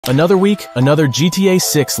Another week, another GTA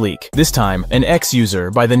 6 leak. This time, an ex-user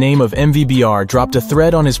by the name of MVBR dropped a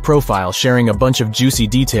thread on his profile sharing a bunch of juicy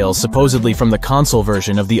details supposedly from the console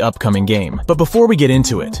version of the upcoming game. But before we get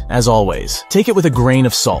into it, as always, take it with a grain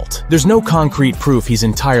of salt. There's no concrete proof he's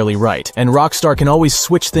entirely right, and Rockstar can always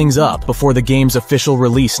switch things up before the game's official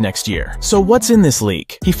release next year. So what's in this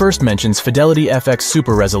leak? He first mentions Fidelity FX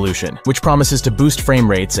Super Resolution, which promises to boost frame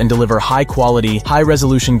rates and deliver high-quality,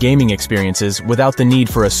 high-resolution gaming experiences without the need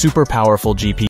for a super powerful GPU.